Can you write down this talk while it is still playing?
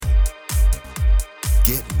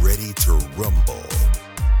Get ready to rumble.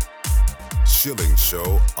 Shilling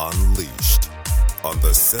Show Unleashed on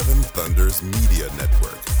the Seven Thunders Media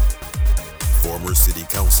Network. Former city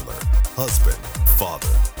councilor, husband, father,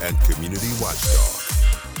 and community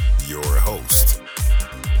watchdog. Your host,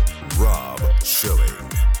 Rob Shilling.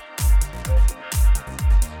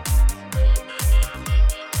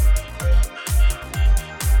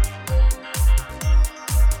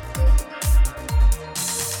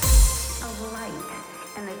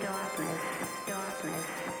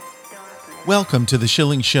 Welcome to the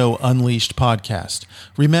Shilling Show Unleashed podcast.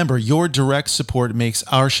 Remember, your direct support makes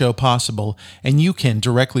our show possible, and you can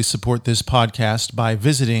directly support this podcast by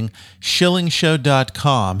visiting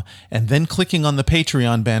shillingshow.com and then clicking on the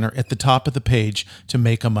Patreon banner at the top of the page to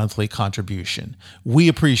make a monthly contribution. We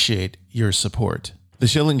appreciate your support. The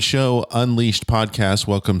Shilling Show Unleashed podcast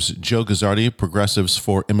welcomes Joe Guzzardi, Progressives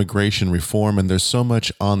for Immigration Reform, and there's so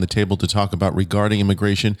much on the table to talk about regarding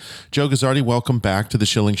immigration. Joe Guzzardi, welcome back to the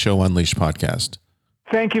Shilling Show Unleashed podcast.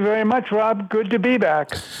 Thank you very much, Rob. Good to be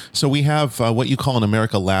back. So we have what you call an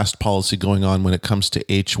America Last policy going on when it comes to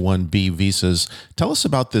H-1B visas. Tell us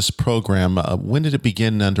about this program. When did it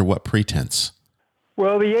begin, under what pretense?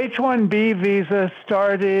 Well, the H-1B visa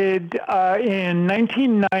started in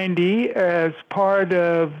 1990 as part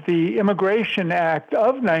of the Immigration Act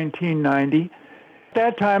of 1990. At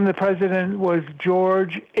that time, the president was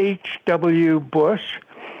George H.W. Bush,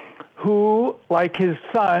 who, like his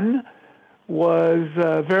son, was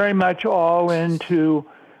very much all into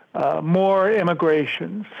more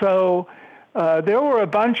immigration. So there were a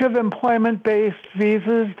bunch of employment-based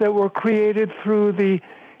visas that were created through the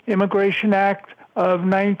Immigration Act of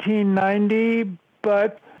 1990,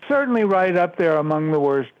 but certainly right up there among the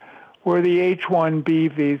worst were the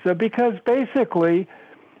H-1B visa, because basically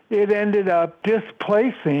it ended up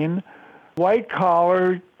displacing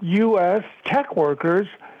white-collar U.S. tech workers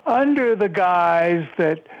under the guise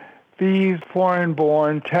that these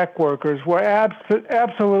foreign-born tech workers were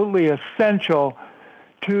absolutely essential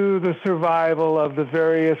to the survival of the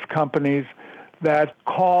various companies that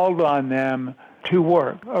called on them to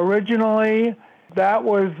work. Originally, that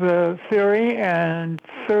was the theory, and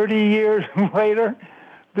 30 years later,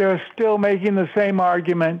 they're still making the same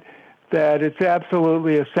argument that it's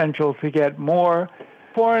absolutely essential to get more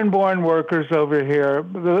foreign-born workers over here,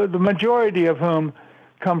 the majority of whom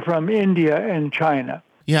come from India and China.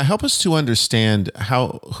 Yeah, help us to understand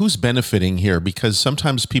who's benefiting here, because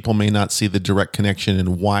sometimes people may not see the direct connection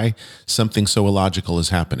and why something so illogical is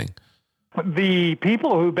happening. The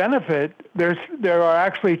people who benefit, there are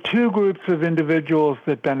actually two groups of individuals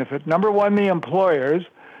that benefit. Number one, the employers,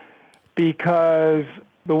 because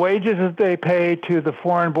the wages that they pay to the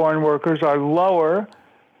foreign-born workers are lower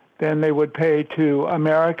than they would pay to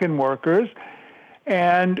American workers.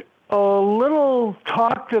 And a little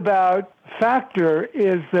talked about factor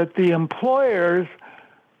is that the employers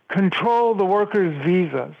control the workers'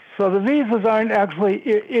 visas. So the visas aren't actually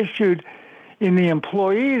issued in the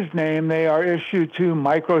employee's name. They are issued to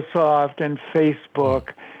Microsoft and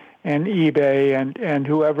Facebook and eBay and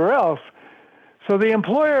whoever else. So the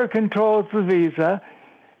employer controls the visa,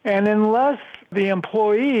 and unless the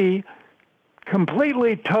employee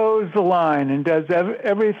completely toes the line and does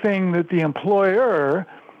everything that the employer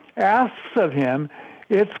asks of him,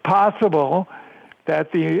 it's possible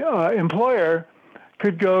that the employer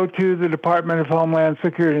could go to the Department of Homeland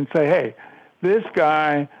Security and say, hey, this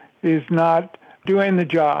guy is not doing the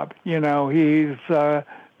job. He's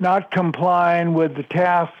not complying with the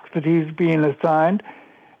tasks that he's being assigned,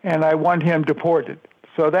 and I want him deported.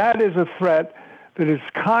 So that is a threat that is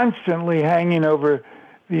constantly hanging over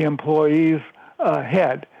the employee's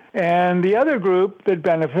head. And the other group that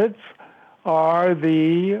benefits are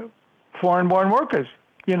the foreign-born workers.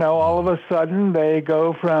 All of a sudden they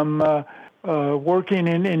go from working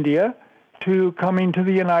in India to coming to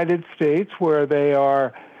the United States, where they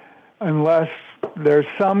are, unless there's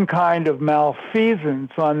some kind of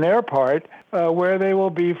malfeasance on their part, where they will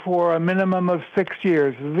be for a minimum of 6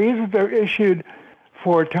 years. Visas are issued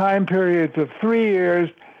for time periods of 3 years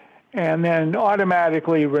and then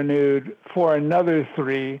automatically renewed for another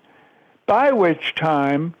 3, by which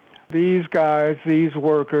time these guys, these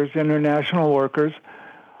workers, international workers,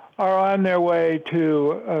 are on their way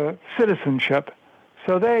to citizenship.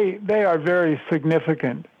 So they are very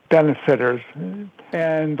significant benefiters.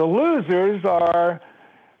 And the losers are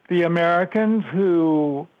the Americans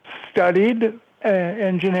who studied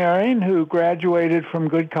engineering, who graduated from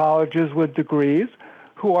good colleges with degrees,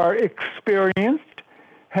 who are experienced,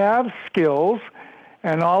 have skills,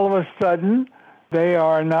 and all of a sudden they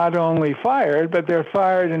are not only fired, but they're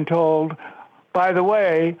fired and told, by the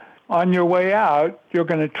way, on your way out, you're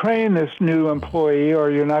going to train this new employee or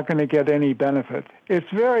you're not going to get any benefit. It's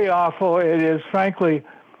very awful. It is, frankly,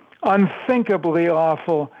 unthinkably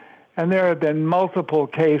awful. And there have been multiple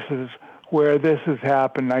cases where this has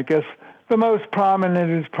happened. I guess the most prominent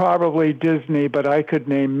is probably Disney, but I could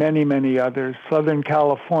name many, many others. Southern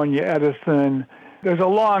California, Edison. There's a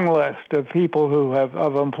long list of people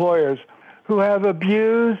of employers who have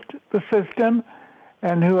abused the system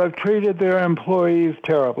and who have treated their employees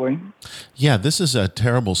terribly. Yeah, this is a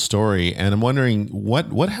terrible story, and I'm wondering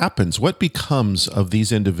what happens, what becomes of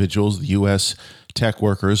these individuals, the U.S. tech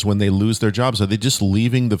workers, when they lose their jobs? Are they just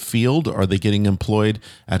leaving the field? Are they getting employed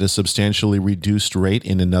at a substantially reduced rate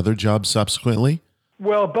in another job subsequently?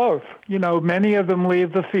 Well, both. Many of them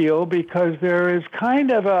leave the field because they're kind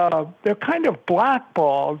of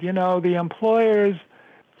blackballed. The employers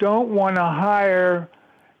don't want to hire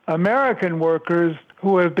American workers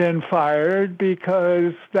who have been fired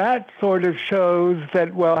because that sort of shows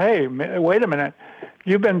that, well, hey, wait a minute,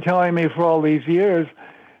 you've been telling me for all these years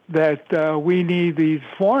that we need these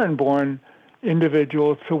foreign-born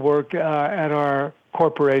individuals to work at our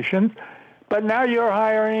corporations, but now you're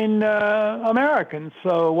hiring Americans,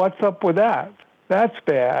 so what's up with that? That's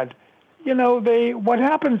bad. What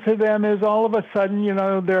happens to them is all of a sudden,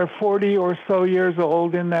 they're 40 or so years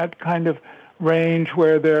old, in that kind of range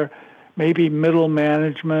where they're maybe middle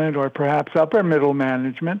management or perhaps upper middle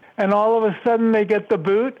management, and all of a sudden they get the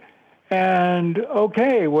boot, and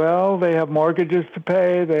okay, well, they have mortgages to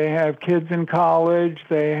pay, they have kids in college,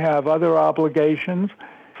 they have other obligations,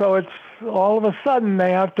 so it's all of a sudden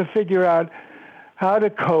they have to figure out how to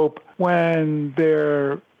cope when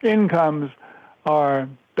their incomes are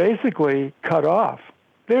basically cut off.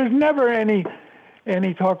 There's never any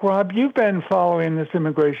talk, Rob. You've been following this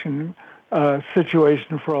immigration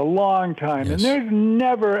situation for a long time, yes. And there's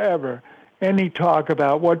never, ever any talk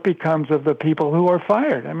about what becomes of the people who are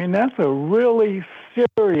fired. I mean, that's a really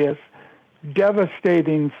serious,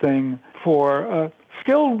 devastating thing for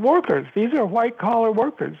skilled workers. These are white-collar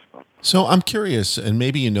workers. So I'm curious, and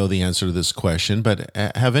maybe you know the answer to this question, but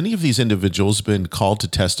have any of these individuals been called to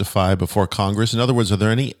testify before Congress? In other words, are there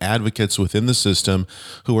any advocates within the system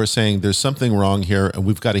who are saying there's something wrong here and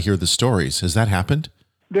we've got to hear the stories? Has that happened?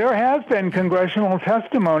 There has been congressional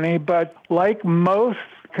testimony, but like most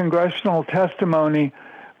congressional testimony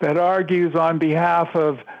that argues on behalf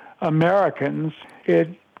of Americans, it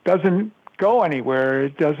doesn't go anywhere.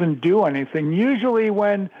 It doesn't do anything. Usually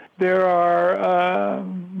when there are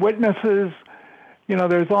witnesses,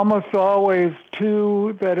 there's almost always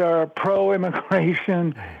two that are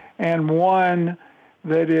pro-immigration and one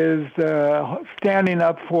that is standing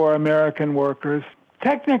up for American workers.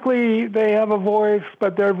 Technically, they have a voice,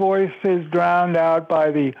 but their voice is drowned out by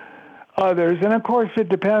the others. And, of course, it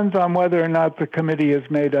depends on whether or not the committee is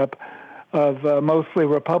made up of mostly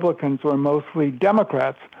Republicans or mostly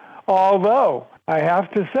Democrats. Although, I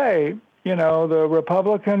have to say, the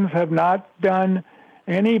Republicans have not done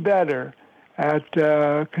any better at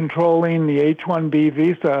controlling the H-1B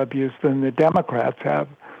visa abuse than the Democrats have.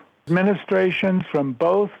 Administrations from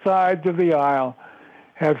both sides of the aisle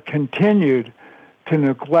have continued to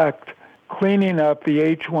neglect cleaning up the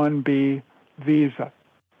H-1B visa.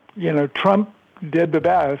 Trump did the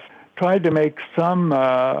best, tried to make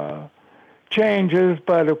some changes,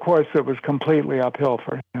 but of course it was completely uphill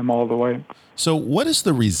for him all the way. So what is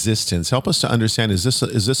the resistance? Help us to understand, is this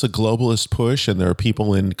a globalist push and there are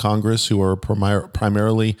people in Congress who are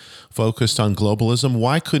primarily focused on globalism?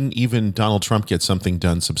 Why couldn't even Donald Trump get something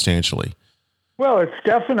done substantially? Well, it's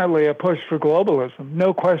definitely a push for globalism.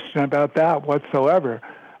 No question about that whatsoever.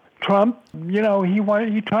 Trump,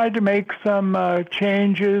 he tried to make some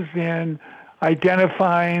changes in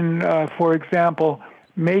identifying, for example,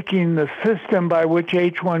 making the system by which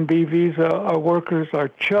H-1B visa workers are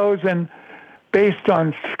chosen based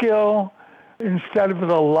on skill instead of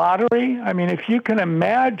the lottery. I mean, if you can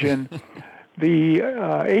imagine, the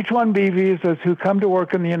H-1B visas who come to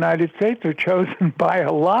work in the United States are chosen by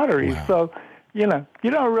a lottery. Wow. So, you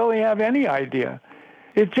don't really have any idea.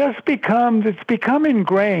 It's become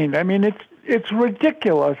ingrained. I mean, it's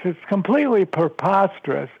ridiculous. It's completely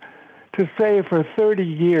preposterous to say for 30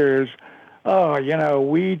 years,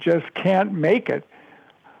 we just can't make it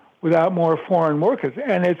without more foreign workers.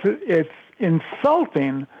 And it's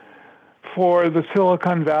insulting for the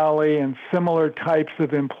Silicon Valley and similar types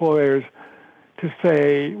of employers to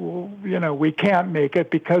say, we can't make it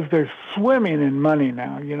because they're swimming in money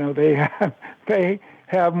now. They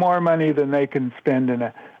have more money than they can spend in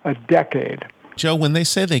a decade. Joe, when they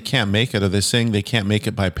say they can't make it, are they saying they can't make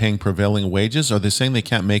it by paying prevailing wages? Or are they saying they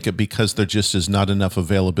can't make it because there just is not enough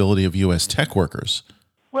availability of U.S. tech workers?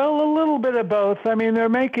 Well, a little bit of both. I mean, they're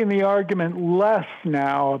making the argument less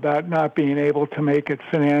now about not being able to make it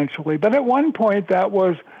financially. But at one point, that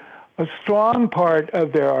was a strong part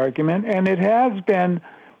of their argument, and it has been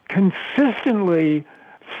consistently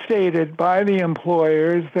stated by the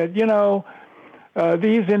employers that,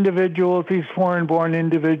 these individuals, these foreign-born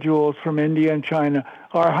individuals from India and China,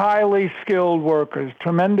 are highly skilled workers,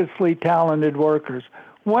 tremendously talented workers,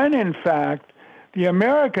 when in fact the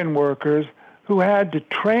American workers who had to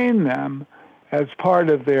train them as part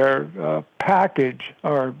of their package,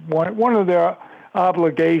 or one of their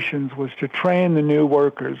obligations was to train the new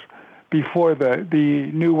workers before the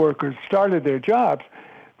new workers started their jobs.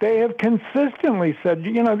 They have consistently said,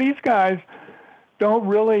 these guys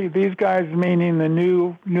meaning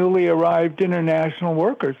the newly arrived international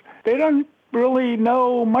workers, they don't really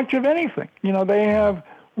know much of anything. They have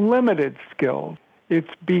limited skills. It's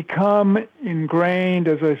become ingrained,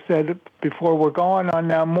 as I said before, we're going on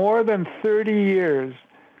now more than 30 years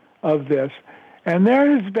of this. And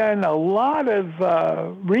there has been a lot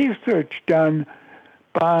of research done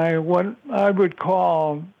by what I would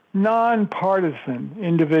call nonpartisan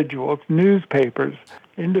individuals, newspapers,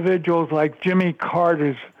 individuals like Jimmy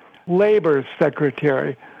Carter's labor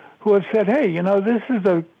secretary, who have said, hey, this is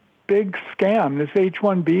a big scam. This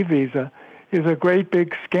H-1B visa is a great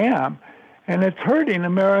big scam. And it's hurting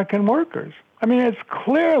American workers. I mean, it's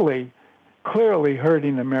clearly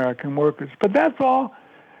hurting American workers. But that's all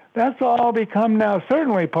become now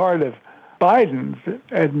certainly part of Biden's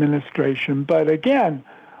administration. But again,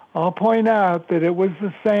 I'll point out that it was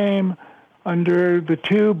the same under the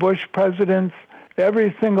two Bush presidents.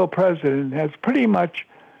 Every single president has pretty much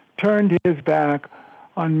turned his back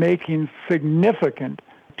on making significant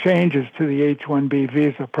changes to the H-1B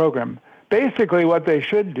visa program. Basically, what they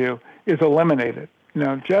should do is eliminate it.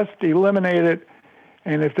 Just eliminate it.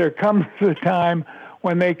 And if there comes a time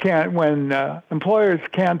when employers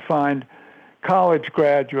can't find college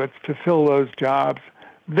graduates to fill those jobs,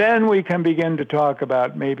 then we can begin to talk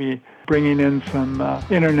about maybe bringing in some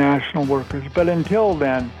international workers. But until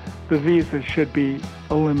then, the visas should be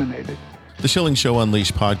eliminated. The Schilling Show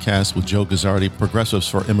Unleashed podcast with Joe Guzzardi, Progressives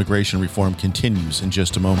for Immigration Reform, continues in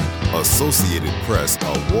just a moment. Associated Press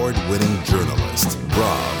award-winning journalist,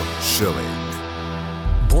 Rob Schilling.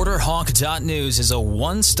 BorderHawk.News is a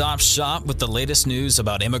one-stop shop with the latest news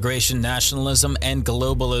about immigration, nationalism, and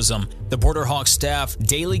globalism. The BorderHawk staff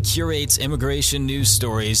daily curates immigration news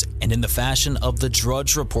stories and, in the fashion of the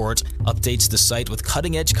Drudge Report, updates the site with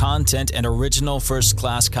cutting-edge content and original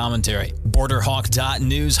first-class commentary.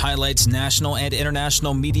 BorderHawk.News highlights national and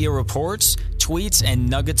international media reports, tweets, and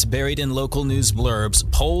nuggets buried in local news blurbs,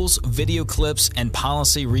 polls, video clips, and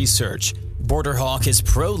policy research. BorderHawk is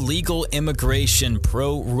pro-legal immigration,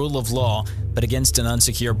 pro-rule of law, but against an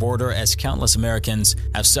unsecure border, as countless Americans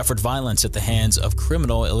have suffered violence at the hands of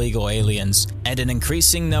criminal illegal aliens. And an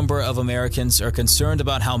increasing number of Americans are concerned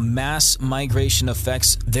about how mass migration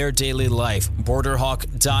affects their daily life.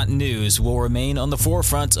 BorderHawk.News will remain on the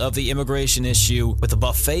forefront of the immigration issue with a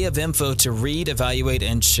buffet of info to read, evaluate,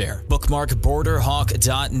 and share. Bookmark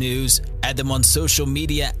BorderHawk.News. Add them on social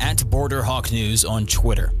media at BorderHawkNews on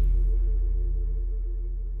Twitter.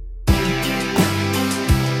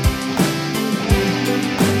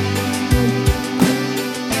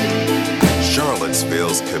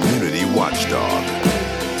 Charlottesville's community watchdog,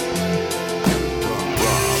 Rob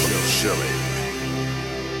Schilling.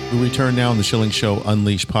 We return now on the Schilling Show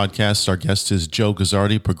Unleashed podcast. Our guest is Joe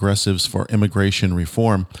Guzzardi, Progressives for Immigration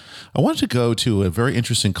Reform. I wanted to go to a very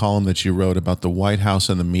interesting column that you wrote about the White House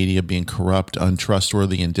and the media being corrupt,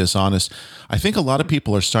 untrustworthy, and dishonest. I think a lot of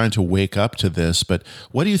people are starting to wake up to this, but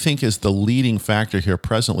what do you think is the leading factor here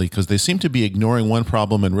presently? Because they seem to be ignoring one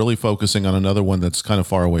problem and really focusing on another one that's kind of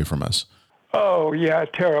far away from us. Oh, yeah,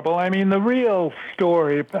 terrible. I mean, the real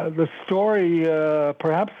story,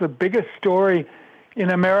 perhaps the biggest story in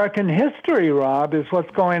American history, Rob, is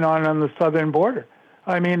what's going on the southern border.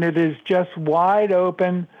 I mean, it is just wide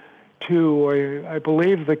open to, I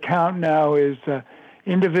believe the count now is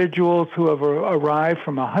individuals who have arrived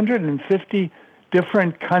from 150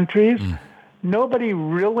 different countries. Nobody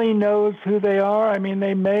really knows who they are. I mean,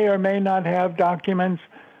 they may or may not have documents.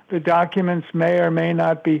 The documents may or may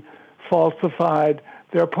not be falsified.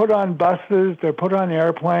 They're put on buses. They're put on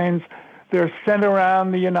airplanes. They're sent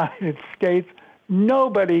around the United States.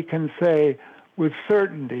 Nobody can say with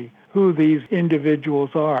certainty who these individuals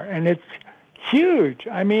are. And it's huge.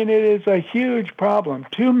 I mean, it is a huge problem.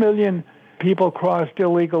 2 million people crossed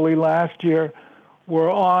illegally last year.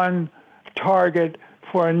 We're on target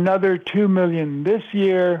for another 2 million this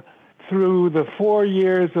year. Through the 4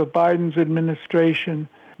 years of Biden's administration,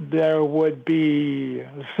 there would be,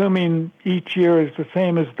 assuming each year is the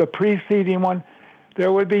same as the preceding one,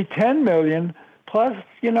 there would be 10 million plus,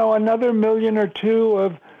 another million or two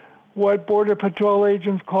of what Border Patrol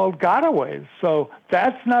agents called gotaways. So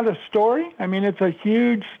that's not a story. I mean, it's a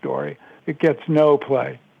huge story. It gets no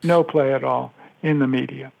play at all in the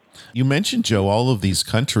media. You mentioned, Joe, all of these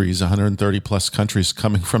countries, 130 plus countries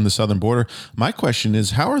coming from the southern border. My question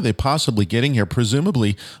is, how are they possibly getting here?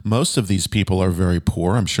 Presumably, most of these people are very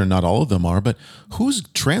poor. I'm sure not all of them are, but who's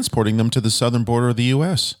transporting them to the southern border of the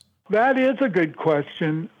U.S.? That is a good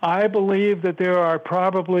question. I believe that there are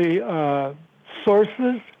probably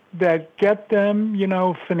sources that get them,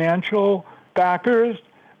 financial backers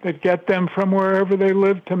that get them from wherever they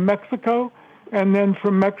live to Mexico. And then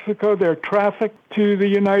from Mexico, they're trafficked to the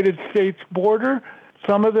United States border.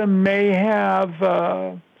 Some of them may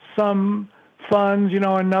have some funds,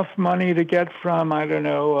 enough money to get from,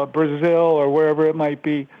 Brazil or wherever it might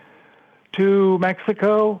be to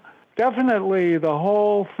Mexico. Definitely the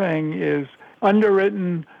whole thing is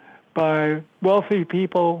underwritten by wealthy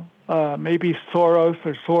people, maybe Soros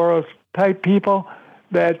or Soros-type people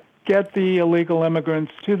that get the illegal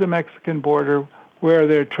immigrants to the Mexican border where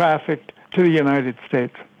they're trafficked to the United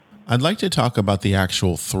States. I'd like to talk about the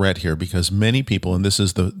actual threat here because many people, and this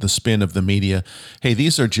is the spin of the media, hey,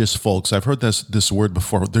 these are just folks. I've heard this word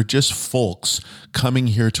before. They're just folks coming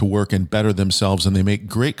here to work and better themselves, and they make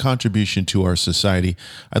great contribution to our society.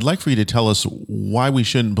 I'd like for you to tell us why we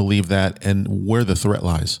shouldn't believe that and where the threat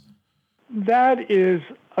lies. That is,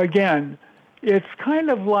 again, it's kind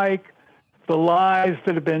of like the lies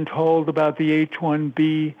that have been told about the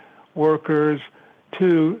H-1B workers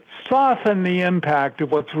to soften the impact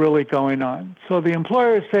of what's really going on. So the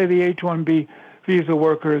employers say the H-1B visa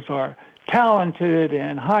workers are talented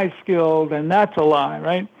and high-skilled, and that's a lie,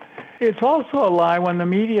 right? It's also a lie when the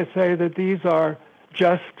media say that these are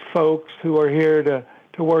just folks who are here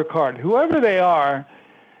to work hard. Whoever they are,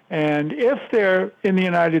 and if they're in the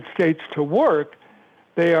United States to work,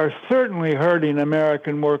 they are certainly hurting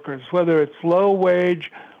American workers, whether it's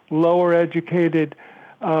low-wage, lower-educated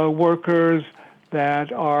workers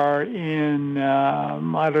that are in,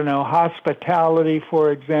 hospitality,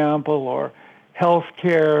 for example, or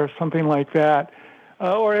healthcare, something like that.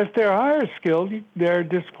 Or if they're higher skilled, they're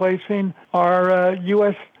displacing our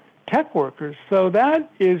U.S. tech workers. So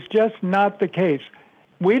that is just not the case.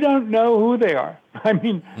 We don't know who they are. I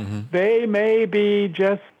mean, They may be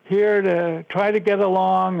just here to try to get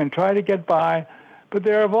along and try to get by, but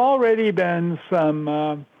there have already been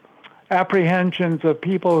some apprehensions of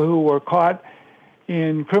people who were caught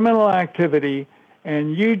in criminal activity,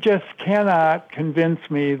 and you just cannot convince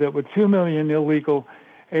me that with 2 million illegal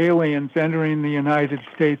aliens entering the United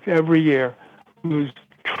States every year, whose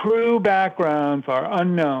true backgrounds are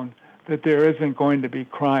unknown, that there isn't going to be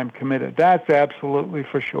crime committed. That's absolutely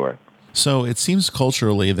for sure. So it seems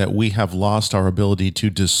culturally that we have lost our ability to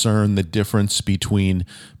discern the difference between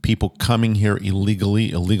people coming here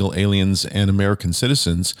illegally, illegal aliens, and American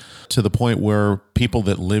citizens, to the point where people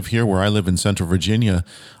that live here, where I live in Central Virginia,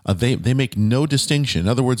 they make no distinction. In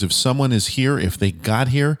other words, if someone is here, if they got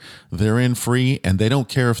here, they're in free, and they don't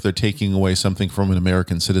care if they're taking away something from an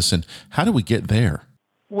American citizen. How do we get there?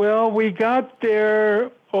 Well, we got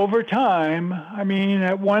there over time. I mean,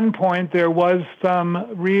 at one point there was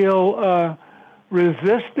some real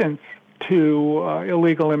resistance to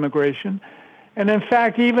illegal immigration. And in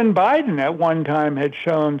fact, even Biden at one time had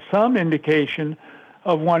shown some indication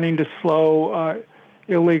of wanting to slow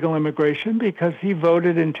illegal immigration because he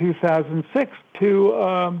voted in 2006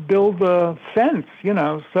 to build the fence,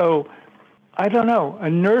 So I don't know,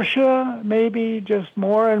 inertia, maybe just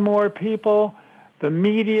more and more people. The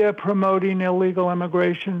media promoting illegal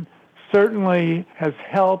immigration certainly has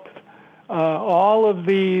helped. All of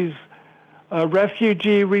these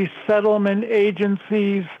refugee resettlement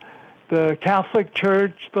agencies, the Catholic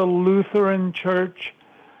Church, the Lutheran Church,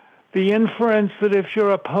 the inference that if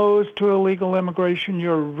you're opposed to illegal immigration,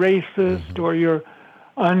 you're racist or you're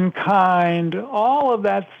unkind, all of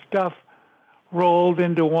that stuff rolled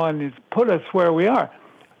into one has put us where we are.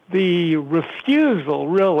 The refusal,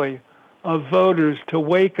 really, of voters to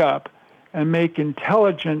wake up and make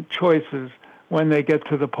intelligent choices when they get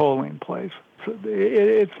to the polling place. So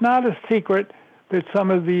it's not a secret that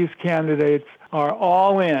some of these candidates are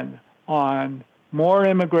all in on more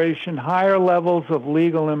immigration, higher levels of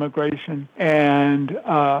legal immigration, and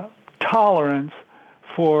tolerance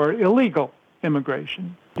for illegal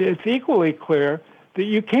immigration. It's equally clear that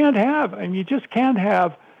you just can't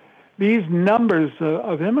have these numbers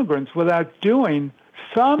of immigrants without doing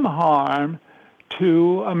some harm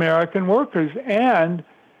to American workers and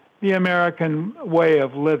the American way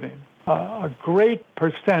of living. A great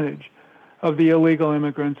percentage of the illegal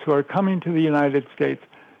immigrants who are coming to the United States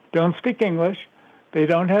don't speak English. They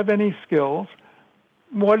don't have any skills.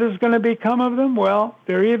 What is going to become of them? Well,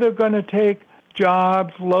 they're either going to take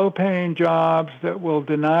jobs, low-paying jobs that will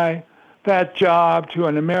deny that job to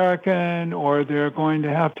an American, or they're going to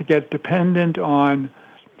have to get dependent on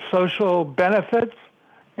social benefits.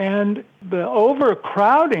 And the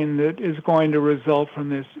overcrowding that is going to result from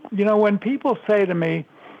this. You know, when people say to me,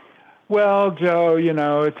 well, Joe, you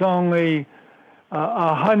know, it's only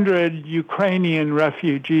 100 Ukrainian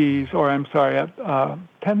refugees, or I'm sorry,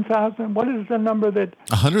 10,000? What is the number that...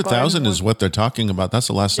 100,000 is what they're talking about. That's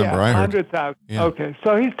the last number I heard. 100,000. Yeah. Okay,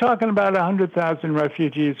 so he's talking about 100,000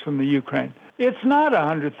 refugees from the Ukraine. It's not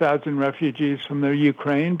 100,000 refugees from the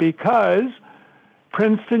Ukraine, because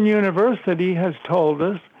Princeton University has told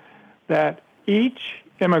us that each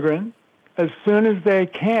immigrant, as soon as they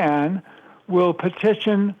can, will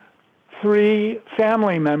petition 3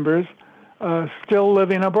 family members still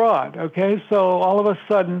living abroad. Okay, so all of a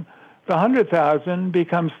sudden, the 100,000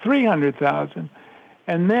 becomes 300,000.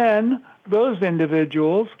 And then those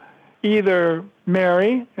individuals either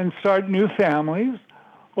marry and start new families,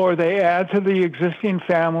 or they add to the existing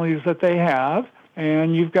families that they have,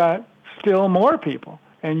 and you've got still more people.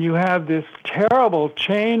 And you have this terrible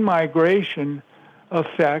chain migration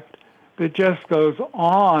effect that just goes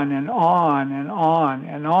on and on and on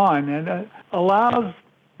and on, and it allows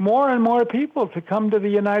more and more people to come to the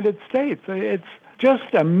United States. It's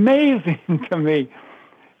just amazing to me.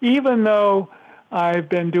 Even though I've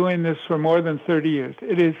been doing this for more than 30 years,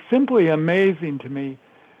 it is simply amazing to me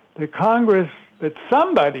that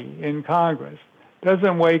somebody in Congress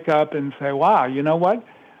doesn't wake up and say, wow, you know what?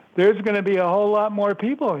 There's going to be a whole lot more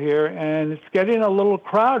people here, and it's getting a little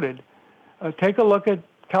crowded. Take a look at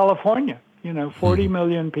California. 40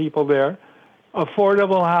 million people there.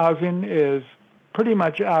 Affordable housing is pretty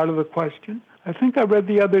much out of the question. I think I read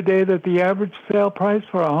the other day that the average sale price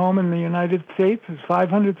for a home in the United States is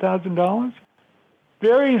 $500,000.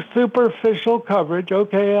 Very superficial coverage.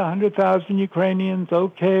 Okay, 100,000 Ukrainians.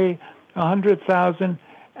 Okay, 100,000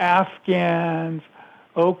 Afghans.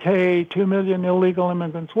 Okay, 2 million illegal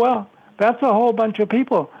immigrants. Well, that's a whole bunch of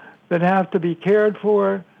people that have to be cared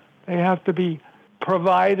for. They have to be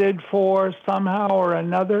provided for somehow or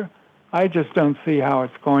another. I just don't see how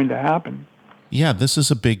it's going to happen. Yeah, this is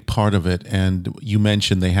a big part of it. And you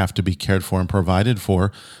mentioned they have to be cared for and provided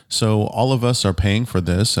for. So all of us are paying for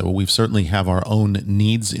this. We certainly have our own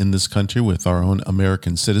needs in this country with our own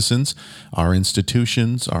American citizens, our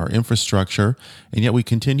institutions, our infrastructure. And yet we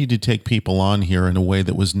continue to take people on here in a way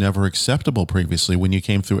that was never acceptable previously. When you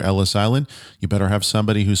came through Ellis Island, you better have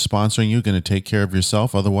somebody who's sponsoring you, going to take care of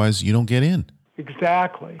yourself. Otherwise, you don't get in.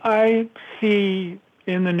 Exactly. I see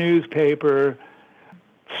in the newspaper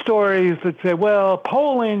stories that say, well,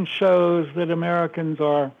 polling shows that Americans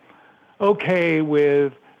are okay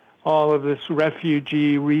with all of this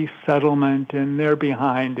refugee resettlement and they're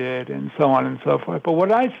behind it and so on and so forth. But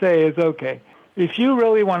what I say is, okay, if you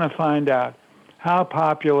really want to find out how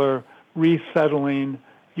popular resettling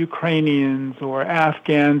Ukrainians or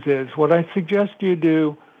Afghans is, what I suggest you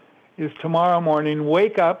do is tomorrow morning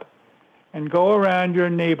wake up and go around your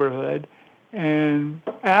neighborhood and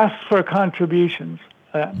ask for contributions.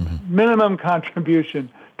 Minimum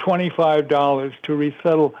contribution, $25 to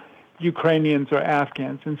resettle Ukrainians or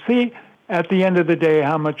Afghans, and see at the end of the day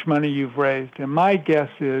how much money you've raised. And my guess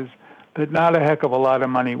is that not a heck of a lot of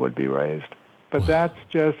money would be raised. But that's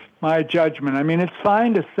just my judgment. I mean, it's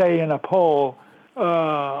fine to say in a poll,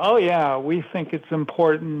 oh yeah, we think it's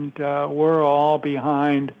important, we're all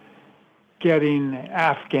behind getting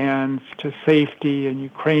Afghans to safety and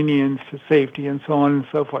Ukrainians to safety and so on and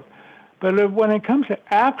so forth. But when it comes to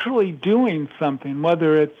actually doing something,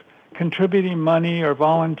 whether it's contributing money or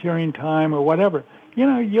volunteering time or whatever,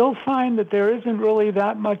 you'll find that there isn't really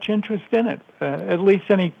that much interest in it, at least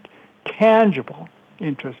any tangible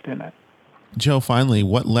interest in it. Joe, finally,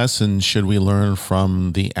 what lessons should we learn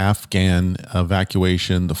from the Afghan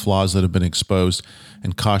evacuation, the flaws that have been exposed,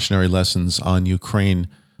 and cautionary lessons on Ukraine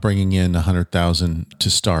bringing in 100,000 to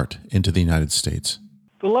start into the United States?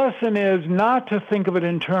 The lesson is not to think of it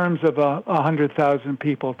in terms of 100,000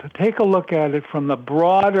 people, to take a look at it from the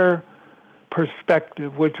broader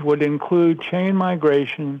perspective, which would include chain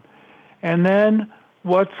migration, and then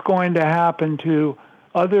what's going to happen to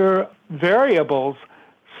other variables,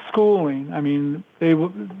 schooling. I mean,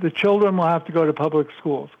 the children will have to go to public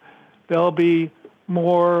schools. There'll be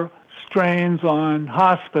more strains on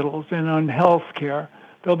hospitals and on health care.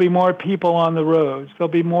 There'll be more people on the roads. There'll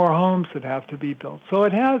be more homes that have to be built. So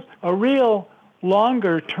it has a real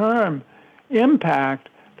longer-term impact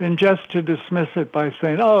than just to dismiss it by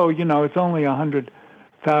saying, oh, it's only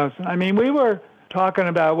 100,000. I mean, we were talking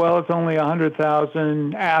about, well, it's only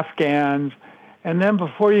 100,000 Afghans, and then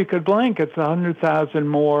before you could blink, it's 100,000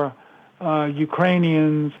 more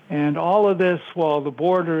Ukrainians, and all of this while the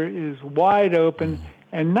border is wide open,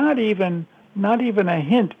 and not even a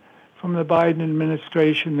hint from the Biden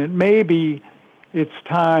administration that maybe it's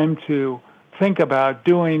time to think about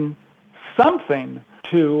doing something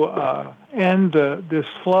to end this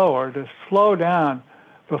flow or to slow down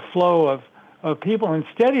the flow of people.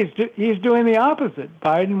 Instead, he's doing the opposite.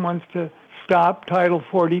 Biden wants to stop Title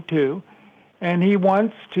 42, and he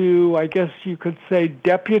wants to, I guess you could say,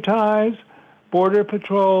 deputize Border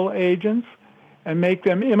Patrol agents and make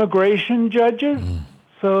them immigration judges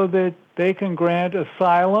so that they can grant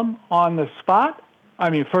asylum on the spot.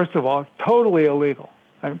 I mean, first of all, totally illegal.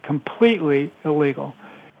 Completely illegal.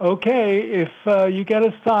 Okay, if you get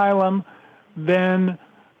asylum, then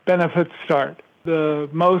benefits start, the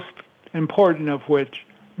most important of which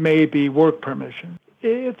may be work permission.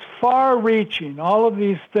 It's far-reaching. All of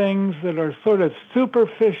these things that are sort of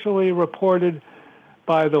superficially reported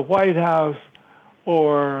by the White House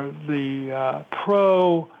or the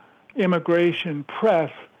pro-immigration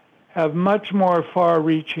press have much more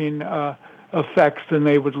far-reaching effects than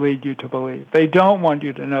they would lead you to believe. They don't want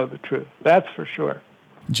you to know the truth. That's for sure.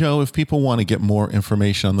 Joe, if people want to get more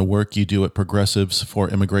information on the work you do at Progressives for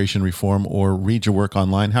Immigration Reform or read your work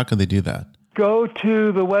online, how can they do that? Go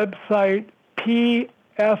to the website pfirdc.org,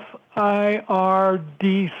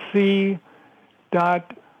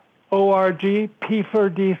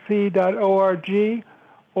 p4dc.org,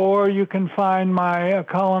 or you can find my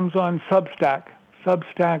columns on Substack,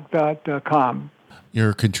 substack.com.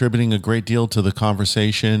 You're contributing a great deal to the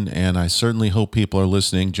conversation, and I certainly hope people are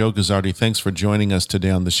listening. Joe Guzzardi, thanks for joining us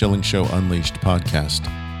today on the Schilling Show Unleashed podcast.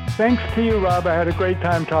 Thanks to you, Rob. I had a great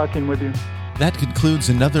time talking with you. That concludes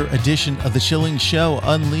another edition of the Schilling Show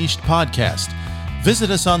Unleashed podcast. Visit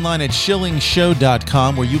us online at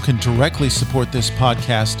schillingshow.com, where you can directly support this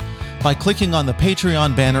podcast by clicking on the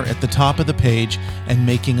Patreon banner at the top of the page and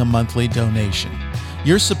making a monthly donation.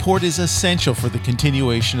 Your support is essential for the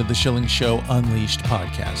continuation of the Schilling Show Unleashed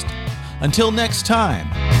podcast. Until next time.